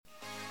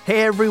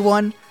Hey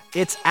everyone,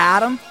 it's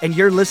Adam, and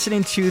you're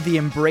listening to the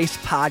Embrace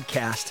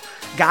Podcast.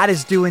 God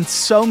is doing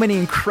so many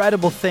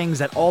incredible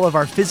things at all of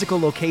our physical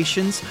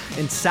locations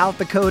in South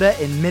Dakota,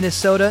 in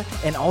Minnesota,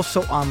 and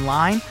also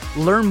online.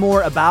 Learn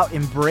more about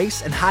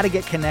Embrace and how to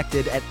get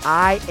connected at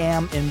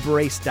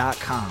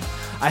IamEmbrace.com.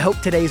 I hope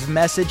today's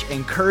message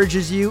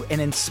encourages you and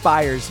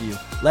inspires you.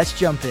 Let's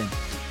jump in.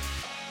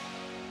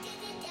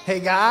 Hey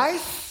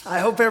guys, I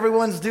hope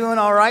everyone's doing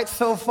all right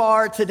so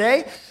far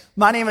today.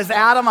 My name is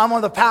Adam. I'm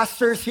one of the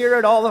pastors here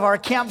at all of our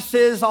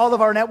campuses, all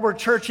of our network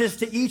churches.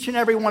 To each and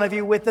every one of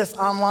you with us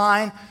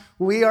online,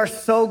 we are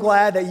so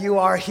glad that you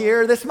are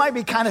here. This might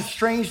be kind of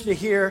strange to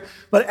hear,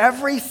 but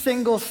every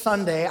single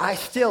Sunday, I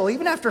still,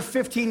 even after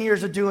 15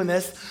 years of doing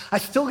this, I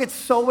still get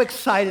so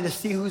excited to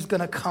see who's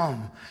going to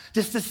come,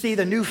 just to see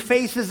the new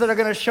faces that are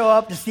going to show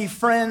up, to see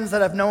friends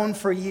that I've known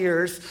for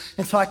years.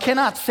 And so I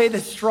cannot say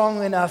this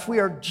strongly enough. We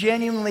are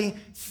genuinely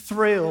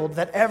thrilled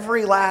that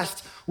every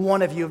last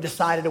one of you have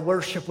decided to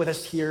worship with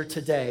us here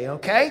today,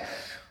 okay?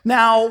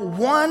 Now,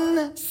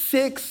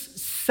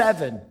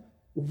 167.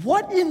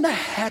 What in the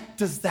heck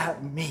does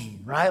that mean,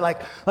 right?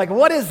 Like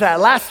what is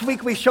that? Last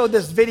week we showed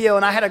this video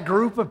and I had a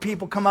group of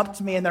people come up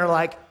to me and they're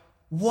like,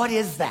 what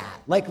is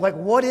that? Like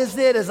what is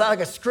it? Is that like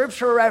a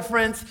scripture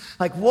reference?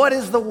 Like what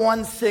is the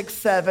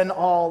 167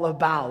 all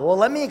about? Well,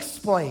 let me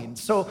explain.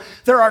 So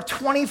there are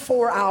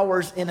 24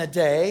 hours in a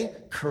day,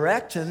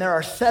 correct? And there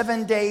are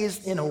 7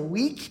 days in a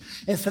week.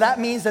 And so that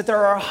means that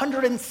there are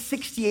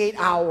 168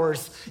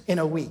 hours in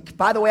a week.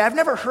 By the way, I've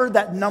never heard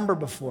that number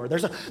before.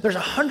 There's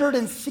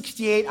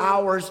 168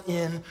 hours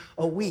in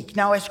a week.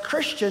 Now, as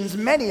Christians,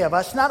 many of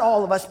us, not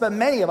all of us, but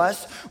many of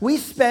us, we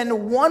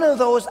spend one of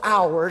those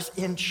hours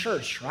in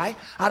church, right?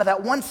 Out of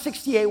that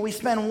 168, we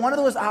spend one of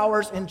those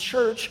hours in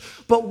church.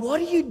 But what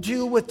do you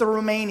do with the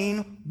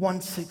remaining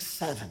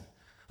 167?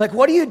 Like,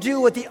 what do you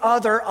do with the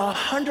other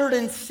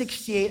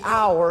 168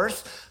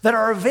 hours that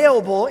are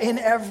available in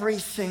every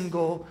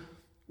single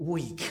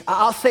week?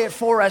 I'll say it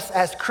for us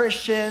as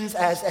Christians,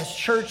 as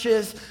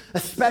churches,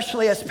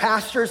 especially as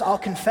pastors. I'll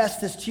confess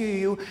this to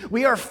you.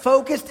 We are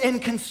focused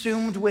and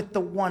consumed with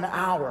the 1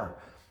 hour.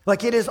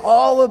 Like it is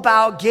all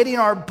about getting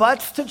our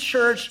butts to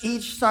church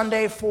each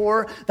Sunday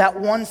for that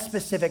one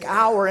specific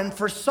hour. And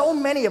for so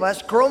many of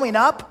us growing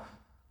up,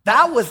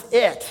 that was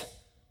it.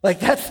 Like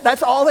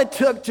that's all it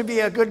took to be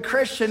a good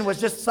Christian,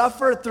 was just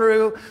suffer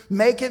through,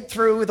 make it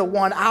through the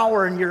 1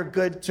 hour and you're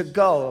good to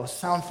go.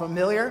 Sound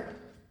familiar?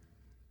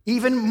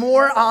 Even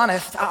more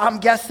honest, I'm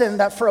guessing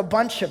that for a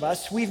bunch of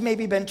us, we've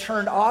maybe been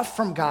turned off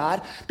from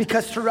God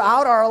because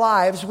throughout our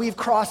lives, we've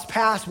crossed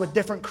paths with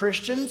different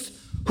Christians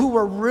who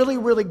were really,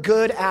 really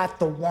good at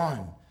the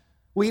one.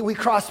 We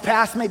crossed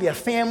paths, maybe a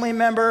family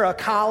member, a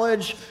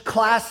college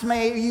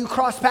classmate. You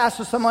crossed paths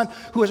with someone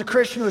who was a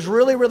Christian who was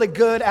really, really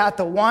good at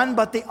the one,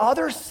 but the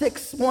other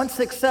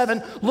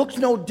 167 looked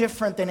no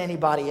different than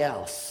anybody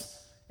else.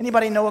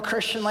 Anybody know a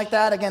Christian like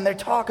that? Again, they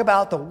talk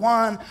about the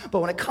one,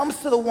 but when it comes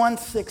to the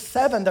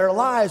 167, their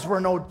lives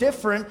were no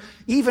different.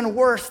 Even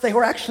worse, they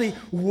were actually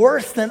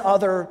worse than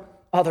other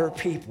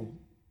people.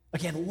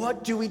 Again,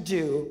 what do we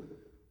do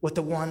with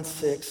the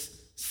 167?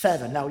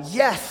 Now,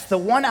 yes, the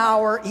 1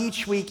 hour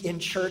each week in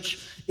church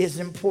is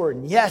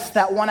important. Yes,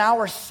 that 1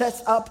 hour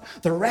sets up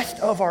the rest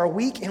of our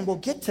week, and we'll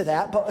get to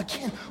that. But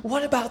again,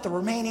 what about the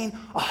remaining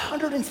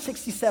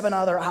 167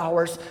 other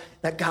hours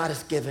that God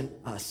has given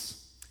us?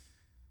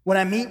 When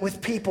I meet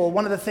with people,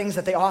 one of the things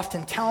that they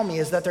often tell me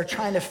is that they're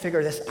trying to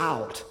figure this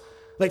out.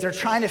 Like they're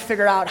trying to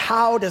figure out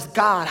how does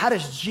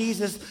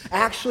Jesus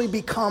actually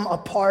become a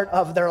part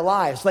of their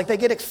lives? Like they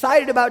get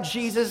excited about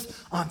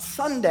Jesus on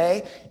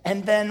Sunday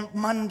and then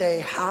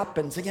Monday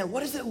happens. Again, what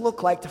does it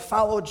look like to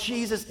follow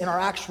Jesus in our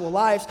actual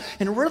lives?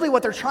 And really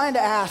what they're trying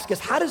to ask is,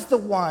 how does the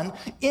one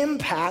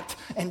impact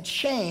and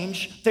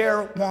change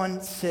their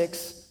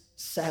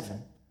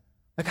 167?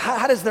 Like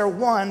how does their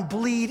one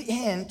bleed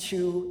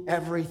into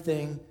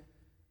everything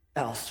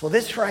else? Well,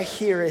 this right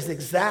here is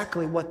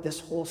exactly what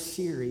this whole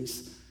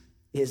series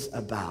is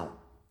about.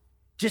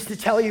 Just to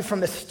tell you from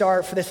the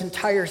start, for this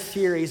entire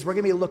series, we're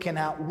going to be looking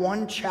at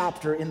one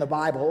chapter in the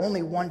Bible,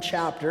 only one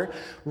chapter,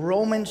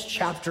 Romans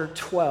chapter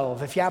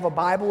 12. If you have a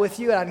Bible with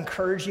you, I'd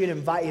encourage you to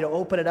invite you to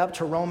open it up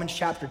to Romans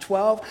chapter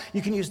 12.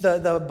 You can use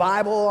the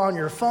Bible on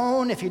your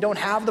phone. If you don't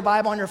have the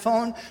Bible on your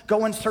phone,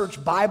 go and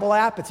search Bible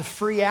app. It's a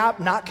free app,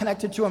 not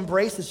connected to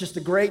Embrace. It's just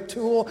a great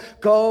tool.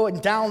 Go and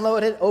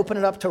download it, open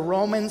it up to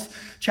Romans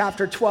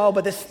chapter 12.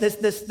 But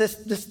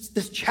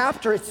this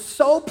chapter, it's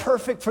so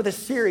perfect for this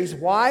series.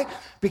 Why?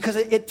 Because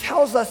it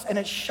tells us and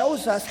it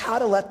shows us how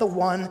to let the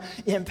one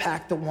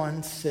impact the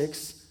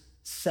 167.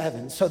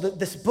 7. So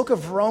this book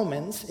of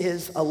Romans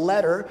is a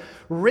letter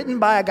written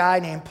by a guy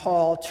named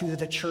Paul to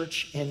the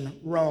church in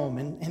Rome.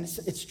 And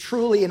it's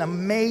truly an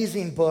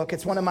amazing book.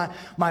 It's one of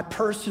my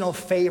personal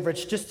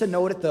favorites. Just to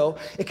note it, though,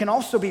 it can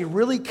also be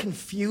really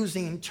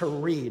confusing to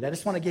read. I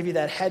just want to give you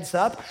that heads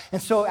up. And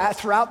so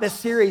throughout this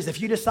series, if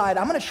you decide,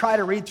 I'm going to try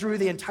to read through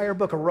the entire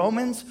book of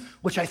Romans,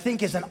 which I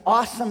think is an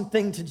awesome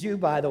thing to do,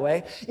 by the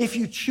way, if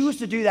you choose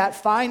to do that,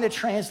 find a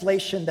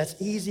translation that's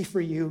easy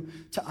for you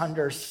to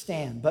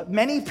understand. But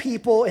many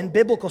people and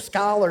biblical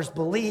scholars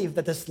believe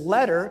that this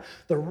letter,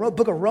 the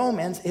book of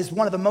Romans, is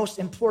one of the most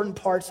important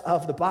parts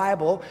of the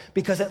Bible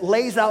because it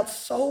lays out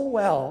so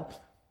well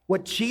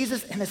what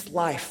Jesus and his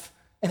life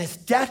and his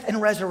death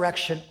and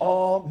resurrection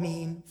all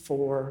mean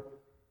for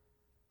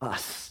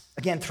us.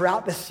 Again,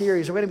 throughout this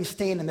series, we're going to be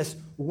staying in this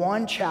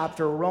one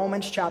chapter,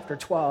 Romans chapter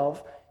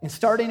 12, and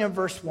starting in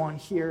verse 1,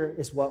 here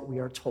is what we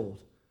are told.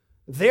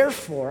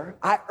 Therefore,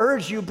 I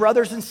urge you,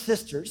 brothers and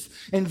sisters,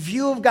 in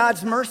view of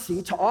God's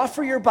mercy, to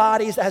offer your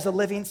bodies as a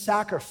living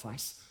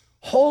sacrifice,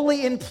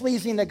 holy and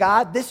pleasing to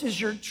God. This is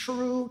your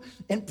true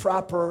and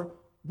proper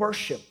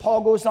worship.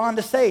 Paul goes on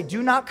to say,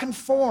 do not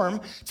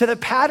conform to the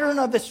pattern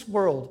of this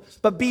world,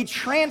 but be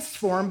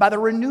transformed by the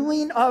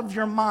renewing of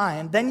your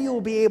mind. Then you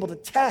will be able to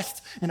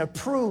test and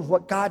approve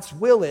what God's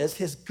will is,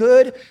 his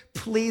good,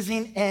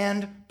 pleasing,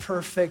 and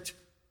perfect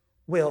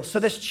will. So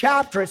this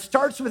chapter, it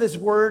starts with his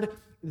word,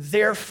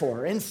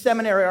 therefore. In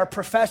seminary, our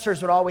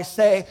professors would always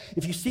say,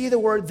 if you see the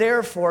word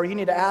therefore, you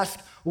need to ask,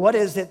 what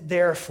is it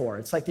there for?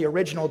 It's like the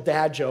original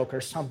dad joke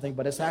or something,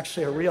 but it's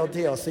actually a real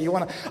deal. So you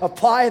want to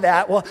apply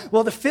that.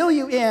 Well, to fill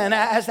you in,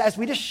 as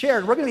we just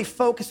shared, we're going to be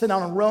focusing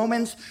on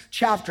Romans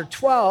chapter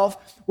 12.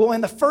 Well,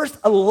 in the first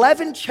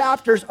 11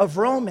 chapters of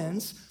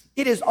Romans,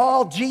 it is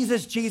all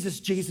Jesus, Jesus,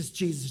 Jesus,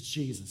 Jesus,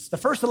 Jesus. The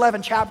first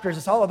 11 chapters,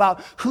 it's all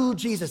about who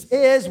Jesus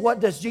is, what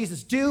does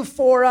Jesus do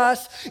for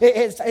us.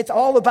 It's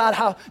all about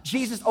how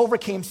Jesus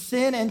overcame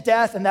sin and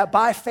death, and that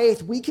by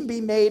faith we can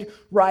be made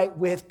right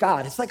with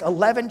God. It's like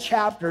 11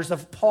 chapters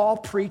of Paul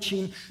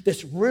preaching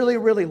this really,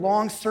 really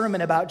long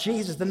sermon about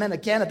Jesus. And then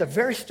again, at the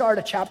very start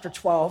of chapter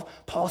 12,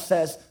 Paul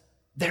says,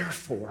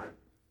 therefore.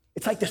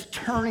 It's like this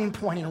turning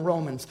point in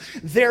Romans.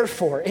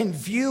 Therefore, in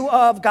view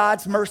of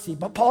God's mercy.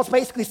 But Paul's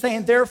basically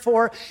saying,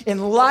 therefore, in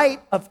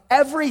light of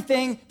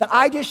everything that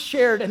I just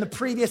shared in the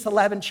previous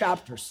 11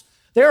 chapters.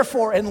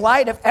 Therefore, in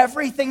light of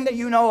everything that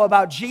you know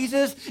about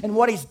Jesus and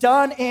what he's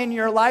done in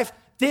your life,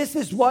 this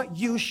is what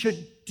you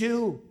should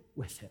do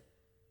with it.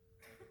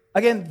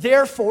 Again,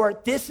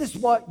 therefore, this is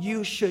what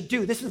you should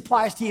do. This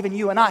applies to even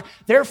you and I.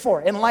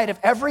 Therefore, in light of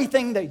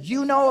everything that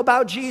you know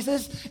about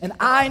Jesus and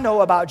I know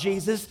about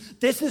Jesus,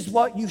 this is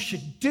what you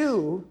should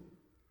do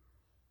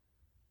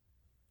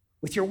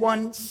with your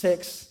 1,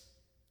 6,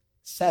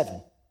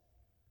 7.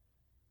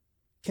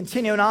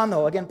 Continuing on,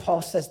 though, again,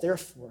 Paul says,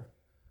 therefore,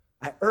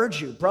 I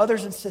urge you,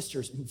 brothers and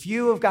sisters, in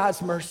view of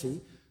God's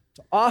mercy,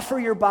 to offer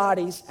your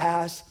bodies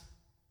as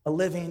a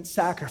living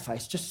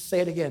sacrifice. Just say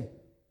it again.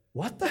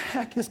 What the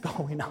heck is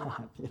going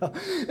on?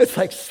 It's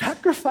like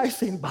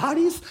sacrificing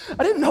bodies.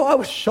 I didn't know I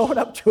was showing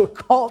up to a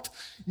cult.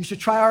 You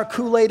should try our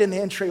Kool-Aid in the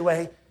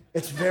entryway.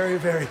 It's very,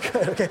 very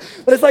good, okay?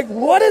 But it's like,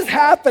 what is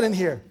happening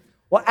here?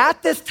 Well,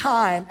 at this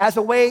time, as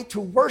a way to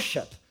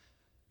worship,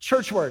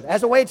 church word,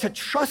 as a way to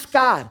trust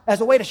God, as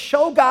a way to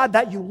show God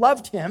that you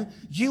loved him,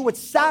 you would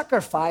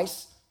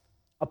sacrifice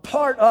a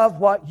part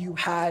of what you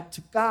had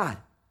to God.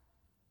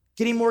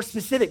 Getting more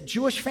specific,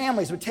 Jewish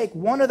families would take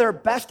one of their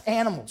best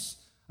animals,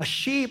 a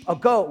sheep, a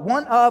goat,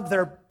 one of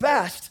their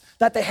best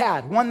that they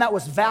had, one that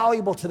was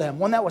valuable to them,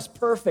 one that was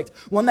perfect,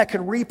 one that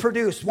could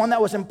reproduce, one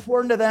that was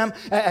important to them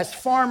as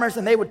farmers,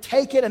 and they would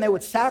take it and they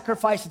would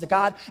sacrifice it to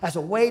God as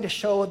a way to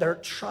show their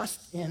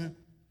trust in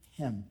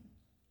him.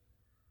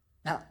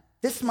 Now,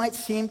 this might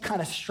seem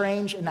kind of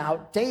strange and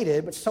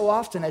outdated, but so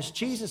often as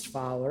Jesus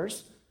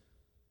followers,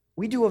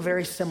 we do a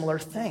very similar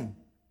thing.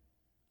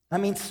 I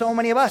mean, so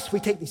many of us, we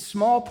take these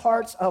small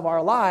parts of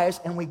our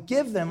lives and we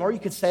give them, or you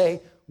could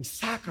say, we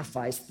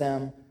sacrifice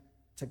them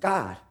to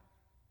God.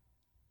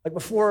 Like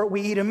before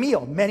we eat a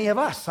meal, many of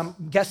us, I'm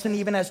guessing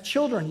even as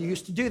children, you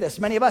used to do this.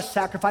 Many of us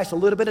sacrifice a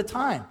little bit of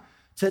time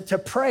to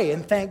pray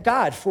and thank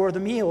God for the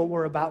meal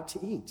we're about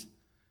to eat.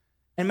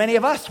 And many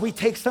of us, we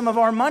take some of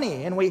our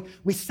money and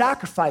we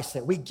sacrifice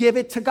it. We give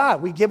it to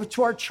God. We give it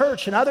to our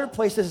church and other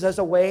places as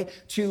a way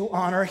to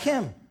honor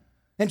him.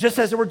 And just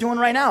as we're doing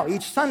right now,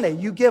 each Sunday,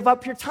 you give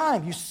up your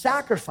time. You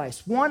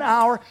sacrifice 1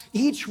 hour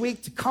each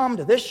week to come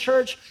to this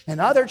church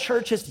and other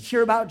churches to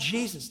hear about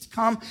Jesus, to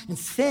come and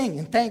sing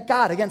and thank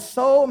God. Again,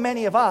 so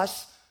many of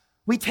us,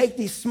 we take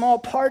these small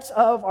parts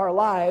of our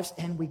lives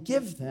and we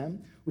give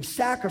them, we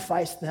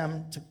sacrifice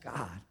them to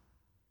God.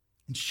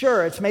 And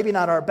sure, it's maybe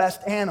not our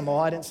best animal.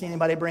 I didn't see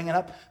anybody bringing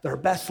up their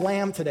best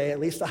lamb today. At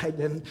least I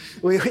didn't.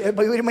 We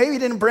maybe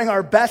didn't bring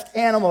our best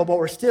animal, but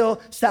we're still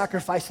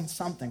sacrificing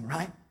something,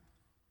 right?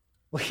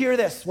 Well, hear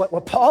this.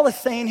 What Paul is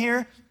saying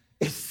here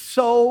is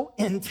so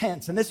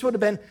intense. And this would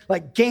have been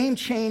like game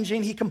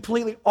changing. He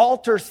completely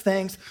alters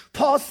things.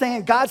 Paul's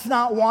saying God's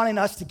not wanting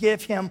us to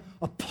give him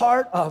a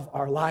part of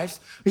our lives.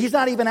 He's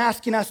not even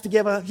asking us to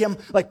give him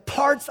like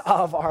parts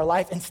of our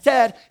life.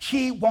 Instead,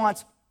 he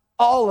wants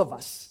all of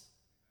us.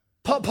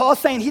 Paul's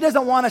saying he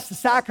doesn't want us to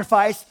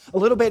sacrifice a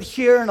little bit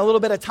here and a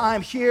little bit of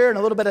time here and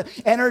a little bit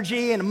of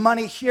energy and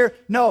money here.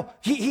 No,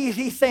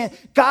 he's saying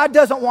God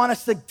doesn't want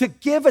us to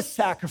give a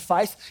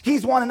sacrifice.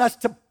 He's wanting us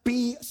to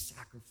be a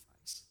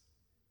sacrifice.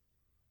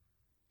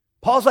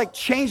 Paul's like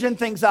changing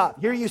things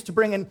up. You're used to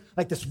bringing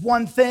like this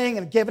one thing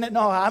and giving it.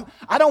 No,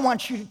 I don't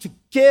want you to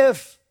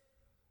give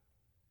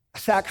a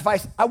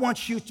sacrifice. I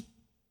want you to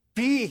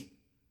be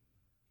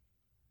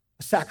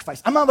a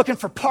sacrifice. I'm not looking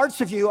for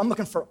parts of you. I'm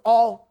looking for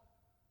all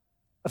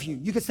of you.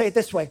 You could say it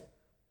this way.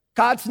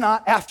 God's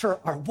not after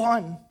our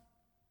one.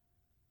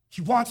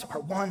 He wants our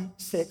 1,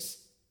 6,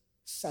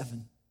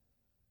 7.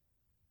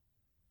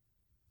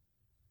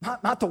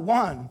 Not the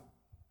one.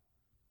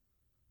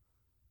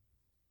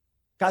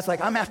 God's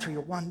like, I'm after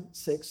your 1,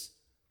 6,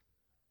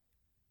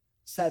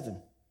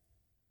 7.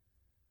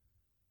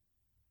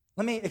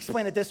 Let me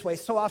explain it this way.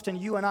 So often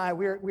you and I,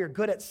 we're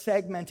good at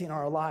segmenting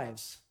our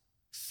lives,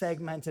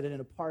 segmented it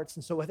into parts.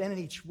 And so within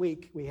each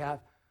week, we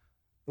have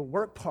the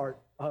work part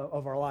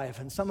of our life.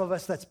 And some of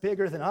us, that's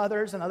bigger than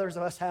others, and others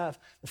of us have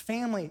the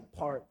family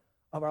part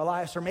of our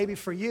lives. Or maybe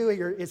for you,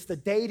 it's the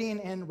dating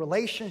and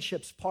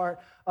relationships part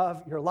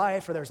of your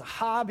life, or there's a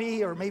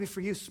hobby, or maybe for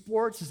you,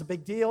 sports is a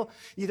big deal,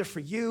 either for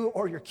you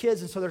or your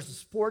kids. And so there's the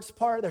sports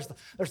part, there's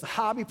the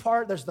hobby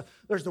part, there's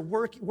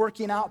the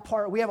working out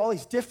part. We have all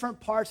these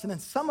different parts. And then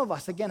some of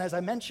us, again, as I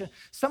mentioned,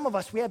 some of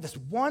us, we have this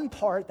one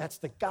part that's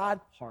the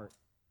God part.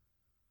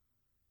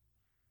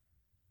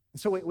 And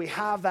so we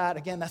have that,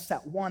 again, that's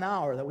that 1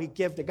 hour that we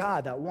give to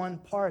God, that one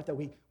part that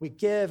we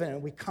give,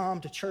 and we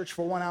come to church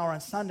for 1 hour on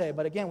Sunday.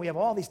 But again, we have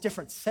all these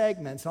different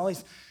segments and all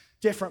these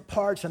different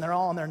parts, and they're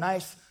all in their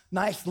nice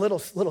little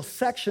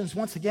sections.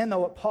 Once again, though,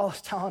 what Paul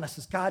is telling us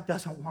is God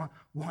doesn't want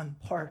one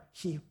part.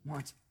 He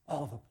wants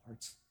all the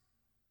parts.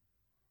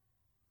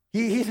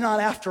 He's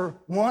not after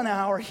 1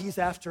 hour. He's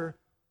after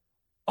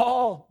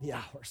all the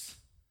hours.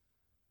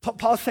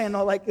 Paul's saying,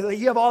 no, like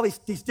you have all these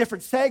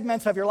different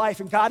segments of your life,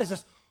 and God is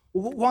just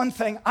one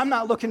thing. I'm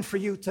not looking for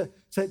you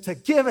to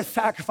give a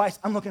sacrifice.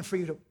 I'm looking for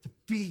you to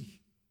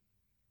be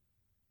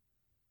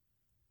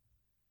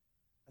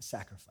a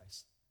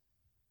sacrifice.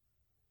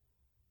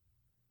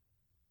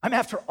 I'm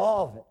after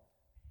all of it.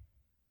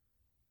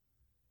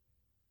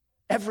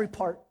 Every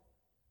part.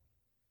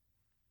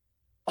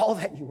 All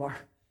that you are.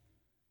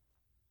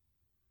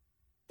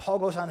 Paul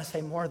goes on to say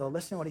more, though.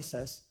 Listen to what he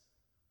says.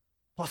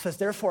 Paul says,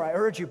 therefore, I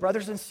urge you,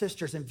 brothers and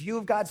sisters, in view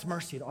of God's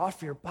mercy, to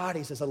offer your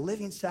bodies as a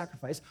living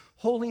sacrifice,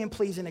 holy and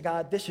pleasing to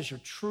God. This is your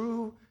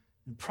true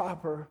and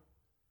proper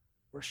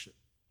worship.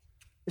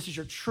 This is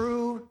your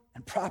true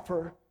and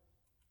proper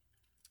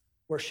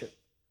worship.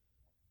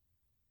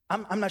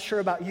 I'm not sure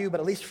about you, but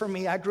at least for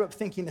me, I grew up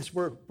thinking this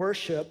word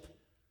worship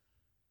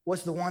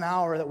was the 1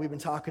 hour that we've been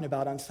talking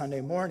about on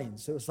Sunday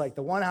mornings. It was like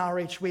the 1 hour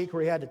each week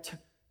where you had to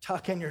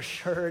tuck in your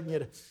shirt, and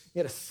you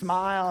had to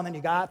smile, and then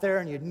you got there,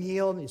 and you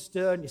kneeled, and you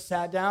stood, and you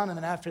sat down, and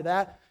then after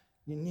that,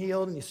 you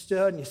kneeled, and you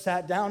stood, and you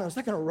sat down. It was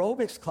like an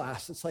aerobics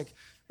class. It's like,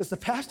 does the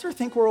pastor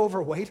think we're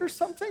overweight or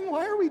something?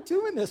 Why are we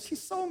doing this?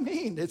 He's so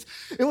mean.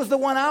 It was the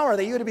 1 hour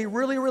that you had to be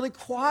really, really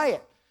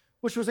quiet,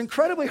 which was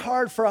incredibly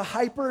hard for a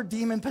hyper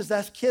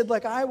demon-possessed kid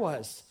like I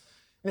was.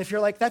 And if you're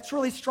like, that's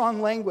really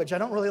strong language, I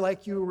don't really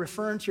like you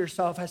referring to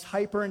yourself as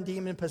hyper and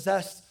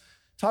demon-possessed,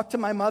 talk to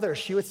my mother.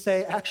 She would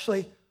say,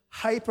 actually,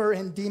 hyper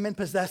and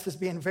demon-possessed is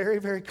being very,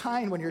 very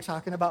kind when you're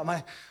talking about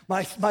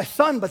my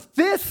son. But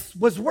this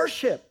was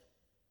worship.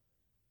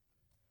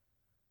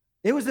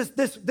 It was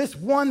this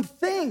one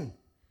thing.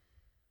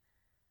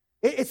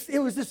 It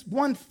was this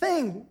one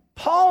thing.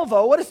 Paul,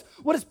 though, what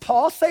does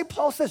Paul say?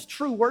 Paul says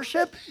true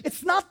worship.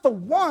 It's not the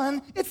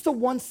one, it's the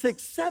 1,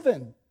 6,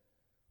 7.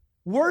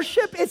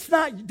 Worship, it's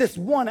not this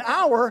 1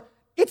 hour,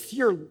 it's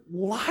your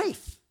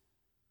life.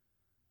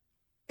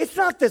 It's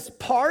not this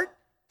part.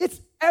 It's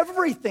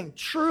everything.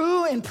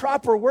 True and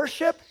proper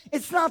worship,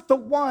 it's not the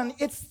one,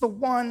 it's the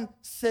 1,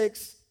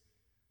 6,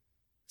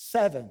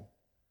 7.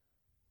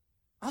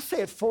 I'll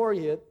say it for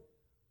you.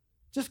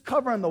 Just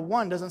covering the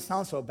one doesn't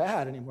sound so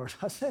bad anymore,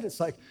 does it? It's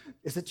like,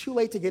 is it too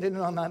late to get in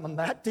on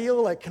that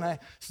deal? Like, can I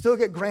still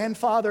get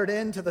grandfathered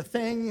into the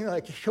thing?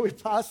 Like, can we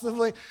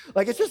possibly?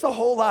 Like, it's just a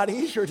whole lot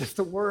easier just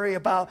to worry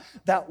about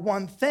that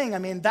one thing. I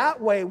mean,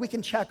 that way we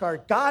can check our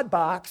God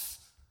box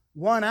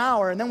 1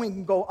 hour, and then we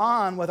can go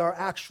on with our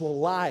actual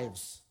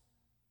lives.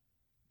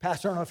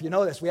 Pastor, I don't know if you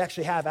know this, we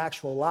actually have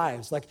actual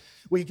lives. Like,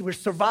 we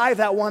survive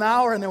that 1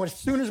 hour, and then as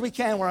soon as we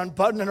can, we're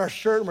unbuttoning our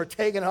shirt and we're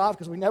taking it off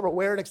because we never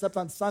wear it except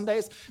on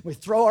Sundays. We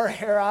throw our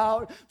hair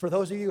out. For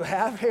those of you who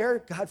have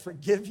hair, God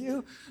forgive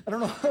you. I don't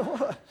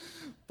know.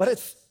 But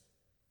it's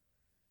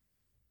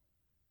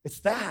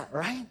that,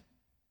 right?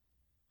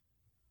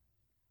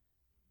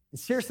 And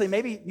seriously,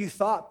 maybe you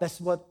thought that's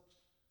what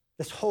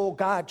this whole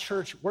God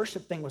church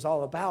worship thing was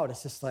all about.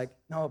 It's just like,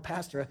 no,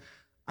 Pastor,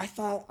 I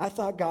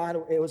thought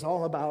God, it was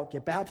all about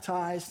get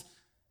baptized,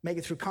 make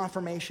it through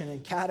confirmation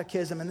and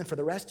catechism, and then for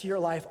the rest of your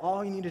life,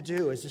 all you need to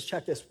do is just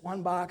check this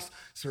one box,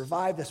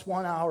 survive this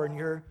 1 hour, and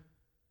you're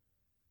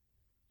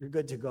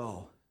good to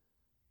go.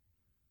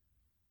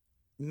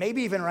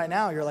 Maybe even right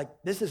now, you're like,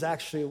 this is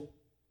actually,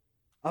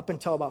 up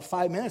until about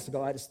 5 minutes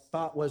ago, I just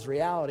thought was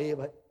reality,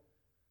 but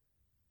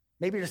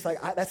maybe you're just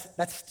like,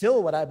 that's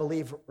still what I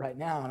believe right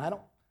now, and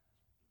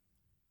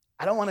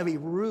I don't want to be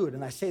rude,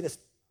 and I say this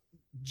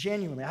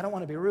genuinely, I don't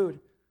want to be rude.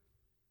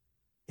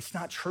 It's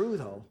not true,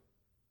 though.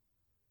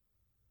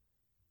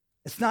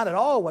 It's not at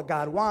all what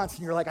God wants,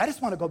 and you're like, I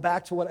just want to go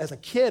back to what, as a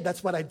kid,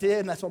 that's what I did,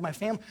 and that's what my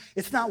family,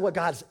 it's not what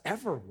God's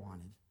ever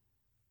wanted.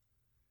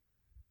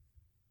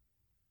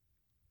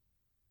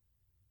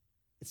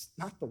 It's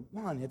not the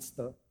one, it's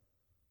the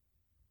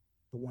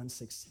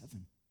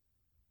 167.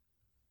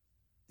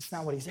 It's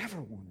not what he's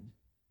ever wanted.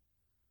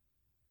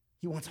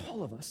 He wants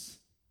all of us.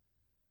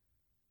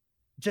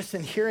 Just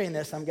in hearing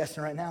this, I'm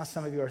guessing right now,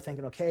 some of you are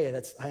thinking, okay,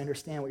 I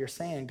understand what you're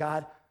saying.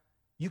 God,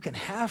 you can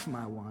have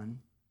my one.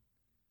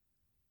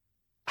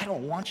 I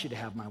don't want you to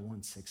have my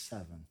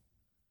 167.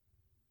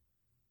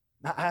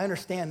 Now, I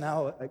understand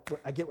now,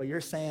 I get what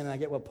you're saying, and I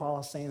get what Paul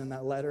is saying in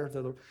that letter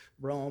to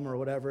Rome or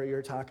whatever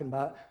you're talking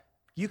about.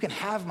 You can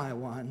have my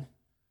one.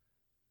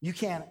 You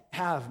can't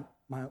have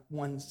my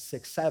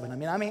 167.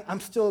 I mean, I'm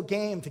still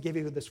game to give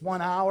you this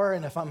 1 hour,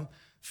 and if I'm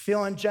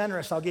feeling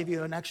generous, I'll give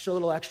you a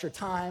little extra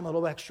time, a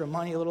little extra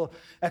money, a little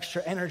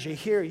extra energy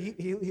here.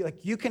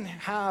 You can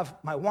have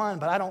my one,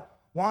 but I don't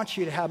want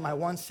you to have my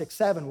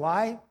 167.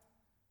 Why?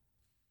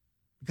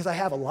 Because I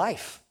have a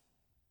life.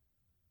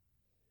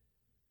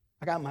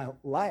 I got my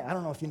life. I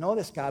don't know if you know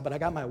this guy, but I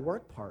got my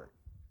work part.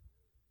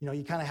 You know,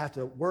 you kind of have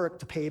to work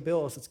to pay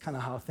bills. It's kind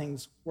of how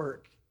things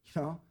work,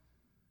 you know?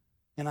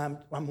 And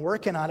I'm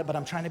working on it, but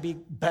I'm trying to be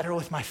better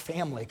with my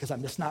family because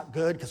I'm just not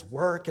good because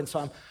work. And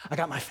so I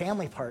got my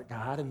family part,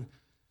 God, and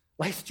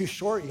life's too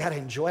short. You got to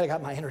enjoy it. I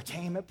got my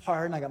entertainment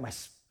part, and I got my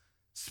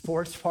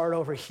sports part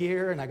over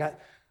here, and I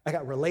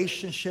got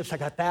relationships. I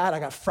got that. I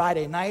got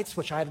Friday nights,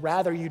 which I'd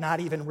rather you not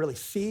even really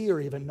see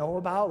or even know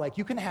about. Like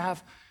you can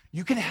have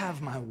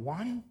my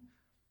one.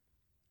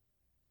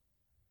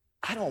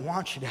 I don't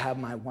want you to have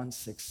my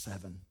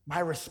 167. My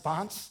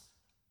response,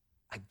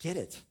 I get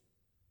it.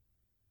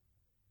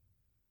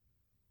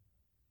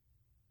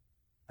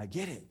 I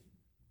get it.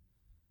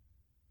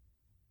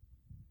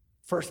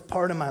 First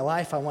part of my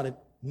life, I wanted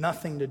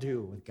nothing to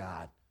do with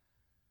God.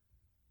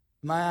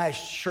 My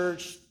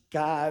church,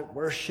 God,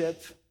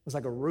 worship was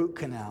like a root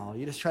canal.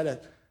 You just try to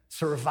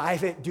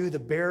survive it, do the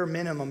bare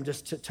minimum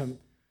just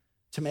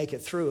to make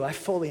it through. I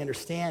fully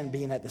understand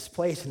being at this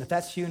place, and if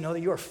that's you, know that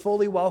you are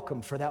fully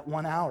welcome for that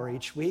 1 hour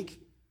each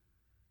week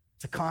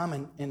to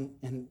come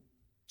and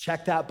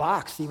check that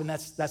box. Even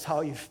that's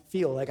how you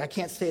feel. Like I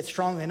can't say it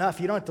strongly enough.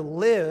 You don't have to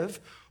live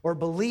or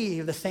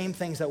believe the same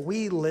things that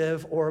we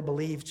live or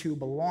believe to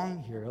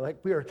belong here. Like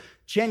we are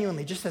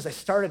genuinely, just as I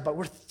started, but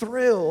we're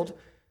thrilled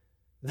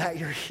that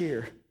you're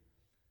here.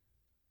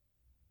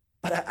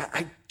 But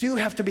I do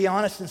have to be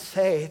honest and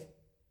say,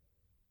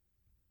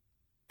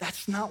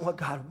 that's not what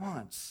God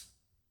wants.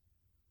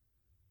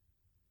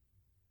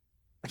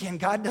 Again,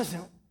 God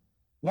doesn't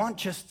want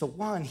just the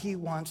one. He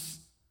wants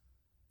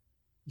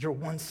your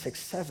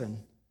 167.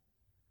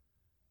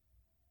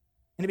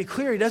 And to be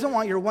clear, he doesn't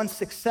want your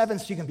 167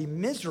 so you can be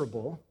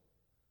miserable.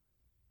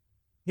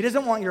 He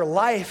doesn't want your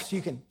life so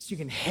you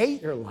can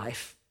hate your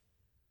life.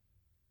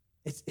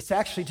 It's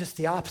actually just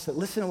the opposite.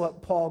 Listen to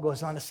what Paul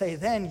goes on to say.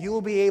 Then you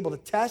will be able to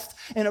test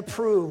and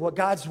approve what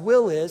God's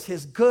will is,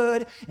 his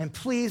good and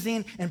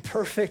pleasing and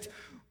perfect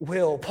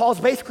will. Paul's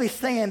basically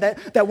saying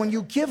that when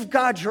you give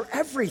God your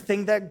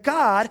everything, that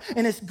God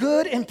and his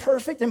good and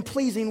perfect and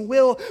pleasing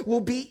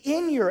will be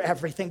in your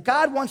everything.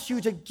 God wants you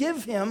to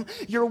give him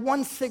your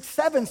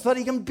 167 so that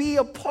he can be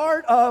a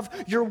part of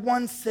your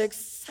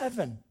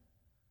 167.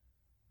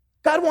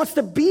 God wants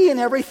to be in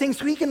everything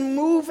so he can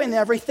move in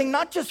everything,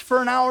 not just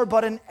for an hour,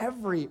 but in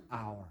every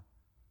hour.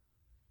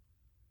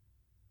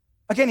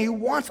 Again, he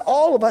wants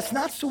all of us,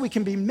 not so we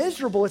can be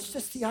miserable. It's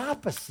just the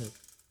opposite.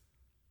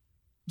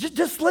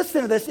 Just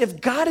listen to this.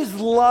 If God is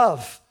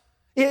love,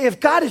 if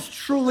God is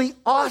truly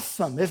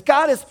awesome, if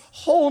God is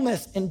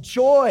wholeness and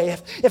joy,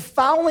 if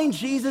following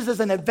Jesus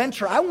is an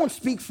adventure, I won't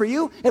speak for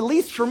you, at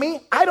least for me,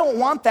 I don't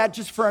want that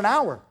just for an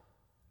hour.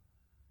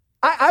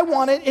 I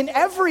want it in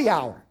every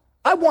hour.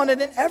 I want it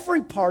in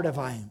every part of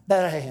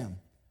that I am.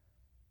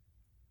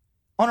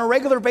 On a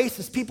regular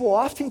basis, people will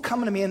often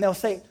come to me and they'll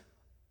say,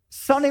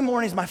 Sunday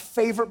morning is my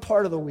favorite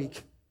part of the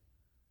week.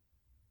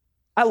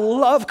 I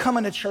love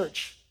coming to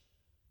church.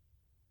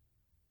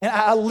 And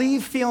I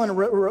leave feeling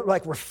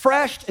like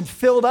refreshed and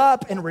filled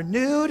up and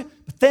renewed,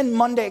 but then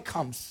Monday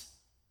comes.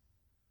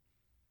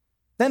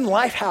 Then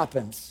life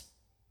happens.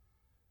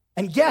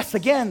 And yes,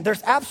 again,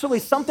 there's absolutely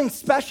something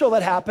special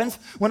that happens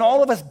when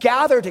all of us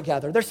gather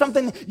together. There's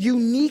something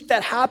unique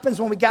that happens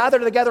when we gather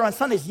together on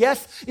Sundays.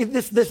 Yes,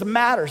 this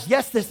matters.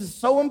 Yes, this is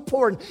so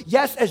important.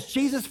 Yes, as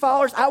Jesus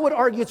followers, I would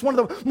argue it's one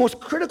of the most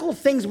critical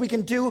things we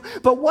can do.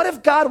 But what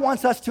if God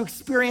wants us to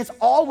experience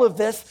all of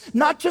this,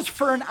 not just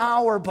for an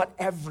hour, but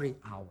every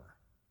hour?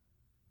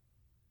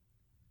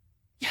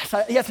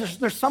 Yes,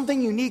 there's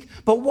something unique,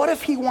 but what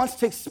if he wants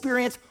to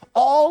experience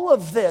all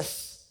of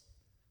this?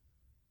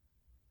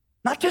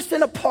 Not just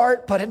in a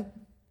part, but in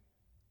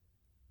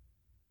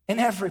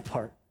every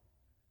part.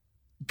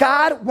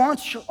 God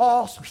wants your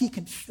all so he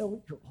can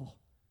fill your all.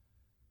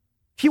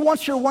 He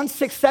wants your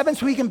 167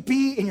 so he can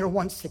be in your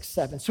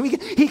 167. So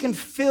he can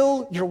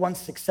fill your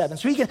 167.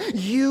 So he can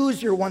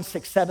use your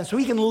 167. So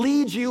he can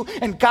lead you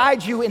and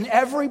guide you in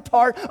every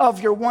part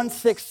of your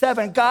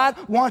 167. God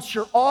wants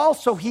your all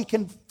so he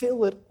can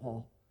fill it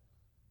all.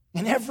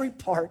 In every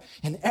part,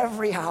 in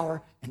every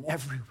hour, in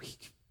every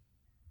week.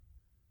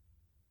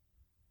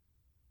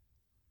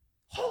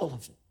 All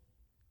of it.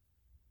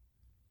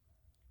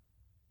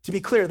 To be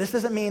clear, this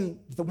doesn't mean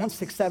the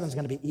 167 is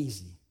going to be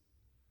easy.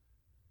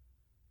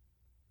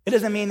 It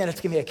doesn't mean that it's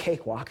going to be a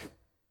cakewalk.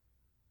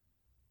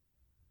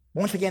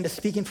 Once again, just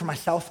speaking for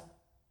myself,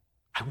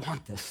 I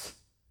want this.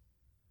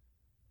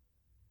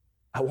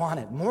 I want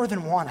it. More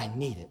than want, I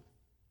need it.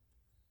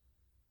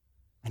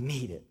 I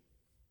need it.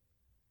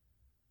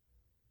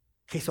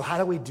 Okay, so how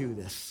do we do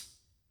this,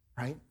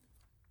 right?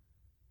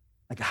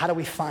 Like, how do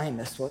we find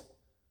this? Well,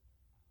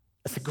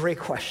 that's a great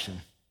question.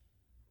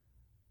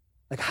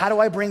 Like, how do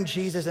I bring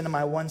Jesus into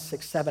my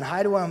 167?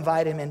 How do I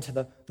invite him into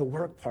the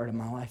work part of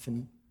my life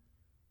and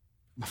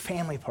my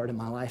family part of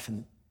my life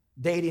and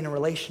dating and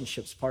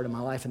relationships part of my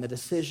life and the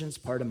decisions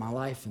part of my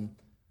life and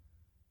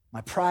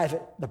the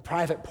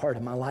private part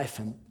of my life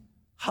and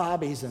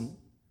hobbies and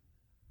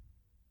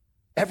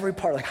every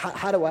part? Like,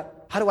 how do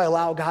I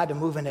allow God to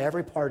move into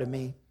every part of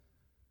me?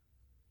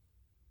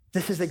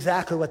 This is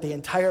exactly what the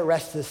entire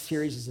rest of this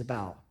series is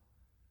about.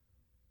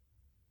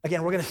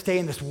 Again, we're going to stay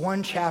in this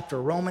one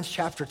chapter, Romans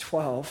chapter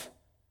 12.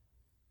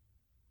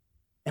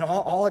 And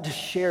all it just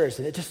shares,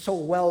 and it just so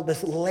well,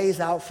 this lays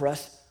out for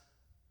us,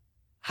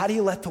 how do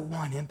you let the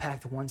one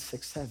impact the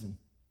 167?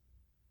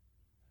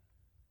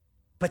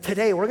 But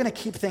today, we're going to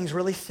keep things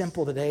really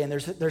simple today, and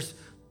there's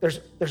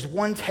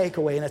one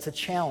takeaway, and it's a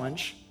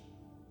challenge.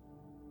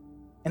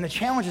 And the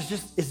challenge is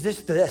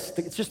this.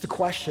 It's just a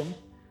question.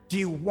 Do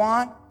you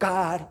want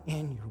God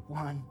in your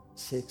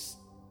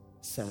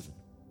 167?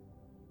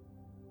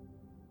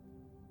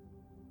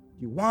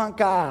 You want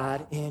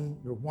God in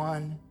your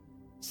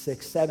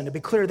 167. To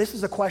be clear, this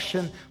is a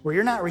question where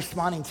you're not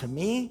responding to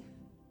me,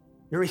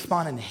 you're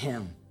responding to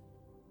him.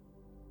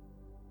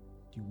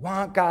 Do you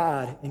want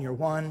God in your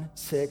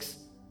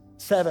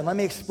 167? Let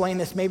me explain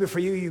this. Maybe for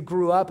you, you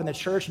grew up in the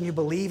church and you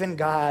believe in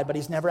God, but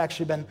he's never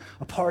actually been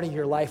a part of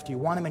your life. Do you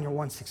want him in your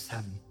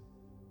 167?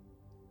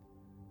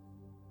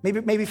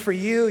 Maybe for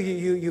you,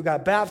 you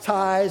got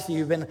baptized,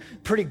 you've been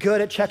pretty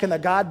good at checking the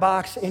God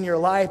box in your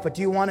life, but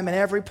do you want him in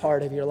every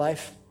part of your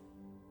life?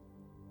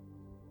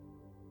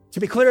 To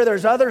be clear,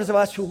 there's others of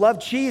us who love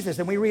Jesus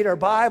and we read our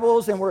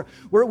Bibles and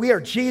we are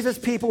Jesus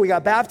people. We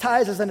got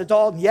baptized as an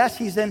adult. And yes,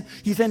 he's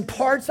in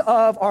parts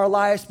of our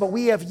lives, but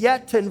we have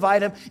yet to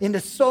invite him into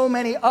so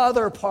many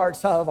other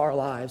parts of our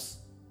lives.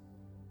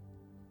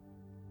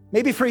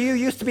 Maybe for you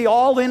used to be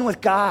all in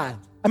with God.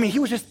 I mean, he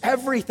was just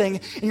everything,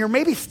 and you're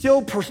maybe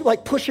still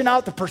pushing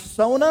out the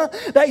persona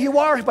that you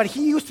are, but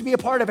he used to be a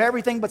part of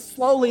everything, but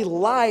slowly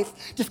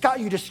life just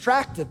got you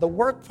distracted. The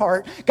work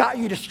part got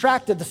you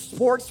distracted. The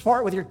sports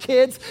part with your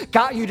kids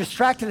got you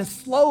distracted, and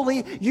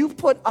slowly you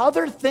put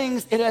other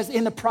things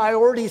in the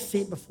priority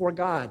seat before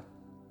God.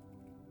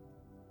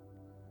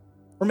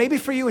 Or maybe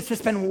for you, it's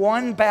just been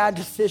one bad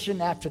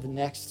decision after the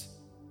next.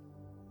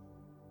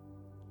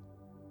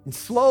 And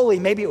slowly,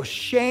 maybe it was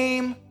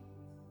shame.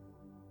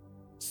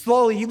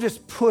 Slowly, you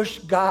just push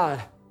God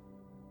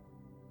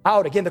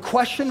out. Again, the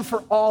question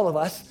for all of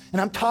us, and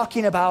I'm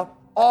talking about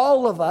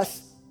all of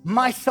us,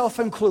 myself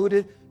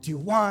included, do you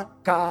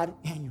want God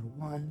in your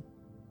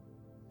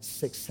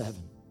 167?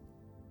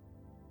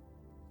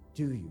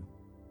 Do you?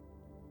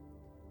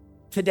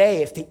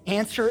 Today, if the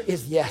answer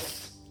is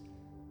yes,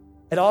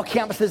 at all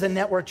campuses and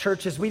network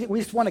churches, we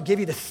just want to give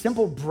you the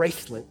simple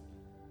bracelet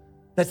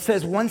that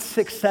says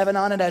 167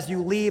 on it as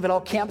you leave. At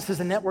all campuses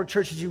and network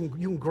churches, you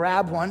can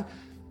grab one.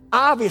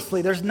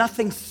 Obviously, there's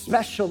nothing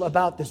special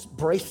about this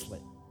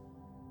bracelet.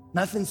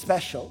 Nothing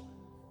special.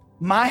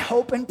 My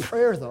hope and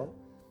prayer, though,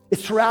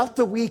 is throughout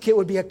the week, it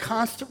would be a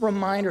constant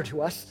reminder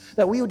to us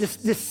that we would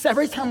just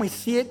every time we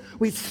see it,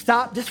 we'd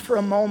stop just for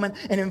a moment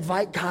and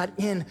invite God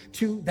in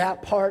to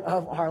that part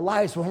of our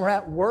lives. When we're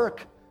at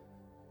work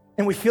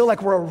and we feel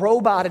like we're a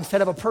robot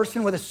instead of a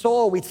person with a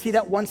soul, we'd see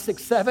that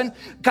 167.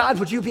 God,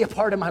 would you be a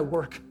part of my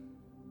work?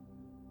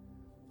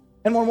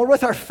 And when we're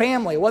with our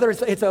family, whether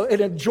it's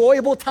an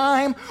enjoyable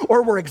time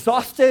or we're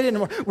exhausted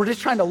and we're just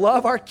trying to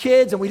love our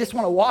kids and we just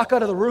want to walk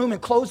out of the room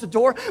and close the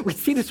door, we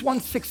see this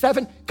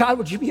 167. God,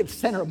 would you be at the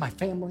center of my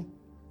family?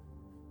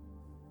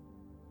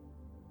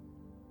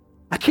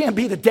 can't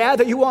be the dad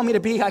that you want me to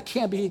be. I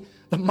can't be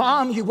the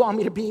mom you want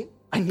me to be.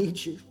 I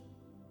need you.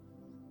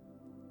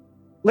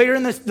 Later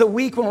in the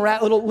week when we're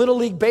at Little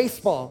League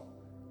Baseball,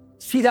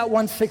 see that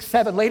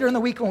 167. Later in the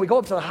week when we go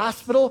up to the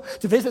hospital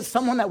to visit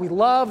someone that we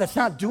love that's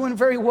not doing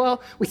very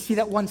well, we see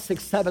that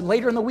 167.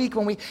 Later in the week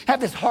when we have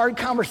this hard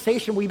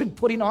conversation we've been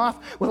putting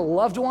off with a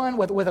loved one,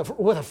 with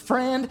a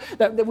friend,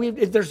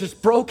 there's this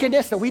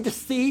brokenness that we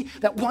just see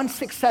that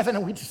 167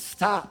 and we just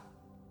stop.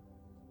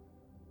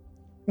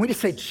 We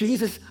just say,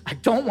 Jesus, I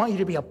don't want you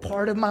to be a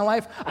part of my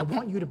life. I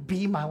want you to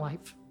be my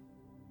life.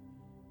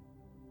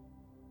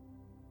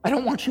 I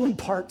don't want you in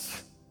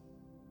parts.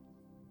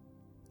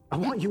 I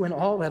want you in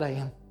all that I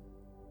am.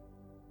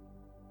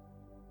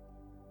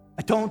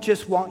 I don't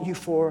just want you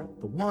for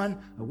the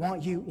one, I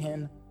want you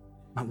in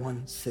my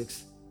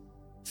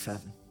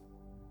 167.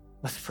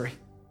 Let's pray.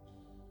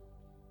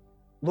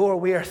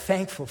 Lord, we are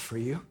thankful for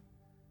you.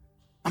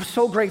 I'm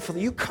so grateful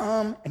that you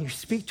come and you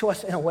speak to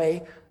us in a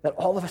way that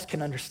all of us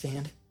can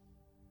understand.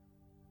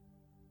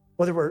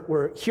 Whether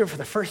we're here for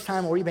the first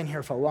time or we've been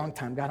here for a long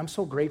time, God, I'm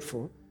so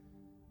grateful.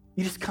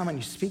 You just come and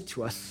you speak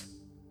to us.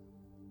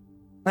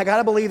 I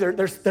gotta believe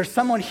there's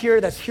someone here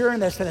that's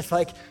hearing this and it's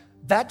like,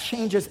 that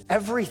changes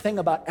everything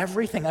about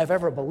everything I've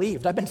ever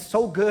believed. I've been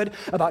so good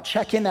about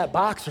checking that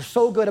box or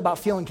so good about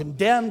feeling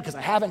condemned because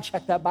I haven't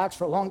checked that box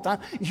for a long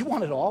time. You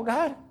want it all,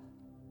 God?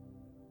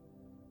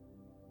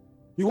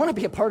 You want to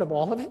be a part of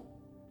all of it?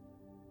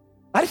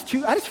 I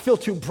just feel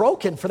too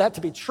broken for that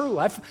to be true.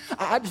 I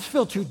just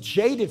feel too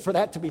jaded for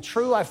that to be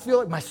true. I feel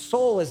like my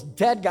soul is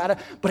dead, God.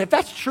 But if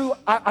that's true,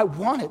 I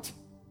want it.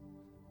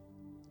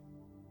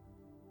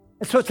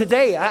 And so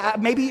today,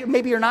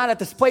 maybe you're not at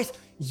this place.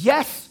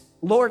 Yes,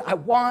 Lord, I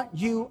want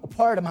you a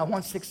part of my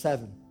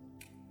 167.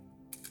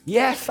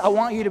 Yes, I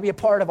want you to be a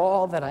part of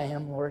all that I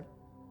am, Lord.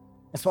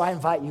 And so I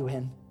invite you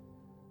in.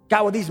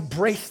 God, with these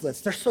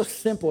bracelets, they're so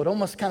simple. It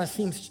almost kind of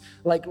seems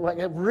like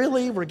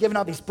really we're giving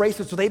out these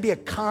bracelets. Will they be a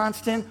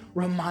constant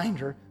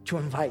reminder to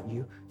invite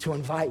you, to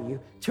invite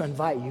you, to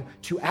invite you,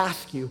 to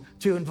ask you,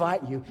 to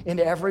invite you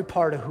into every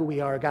part of who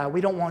we are, God.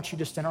 We don't want you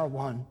just in our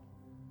one.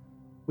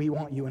 We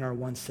want you in our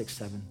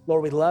 167.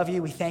 Lord, we love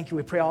you. We thank you.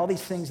 We pray all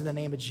these things in the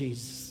name of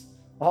Jesus.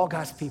 All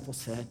God's people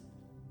said,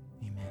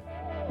 amen.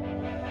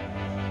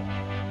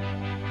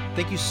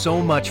 Thank you so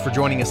much for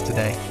joining us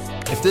today.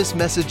 If this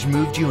message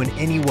moved you in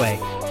any way,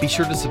 be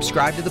sure to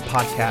subscribe to the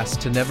podcast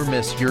to never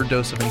miss your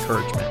dose of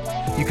encouragement.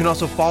 You can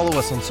also follow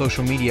us on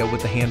social media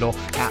with the handle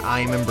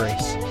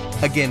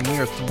 @IamEmbrace. Again, we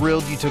are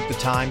thrilled you took the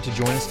time to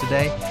join us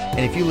today.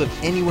 And if you live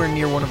anywhere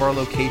near one of our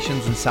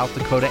locations in South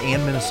Dakota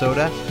and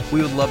Minnesota,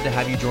 we would love to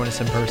have you join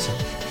us in person.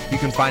 You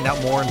can find out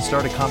more and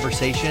start a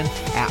conversation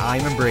at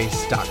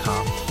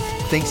IamEmbrace.com.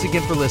 Thanks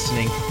again for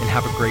listening and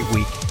have a great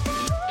week.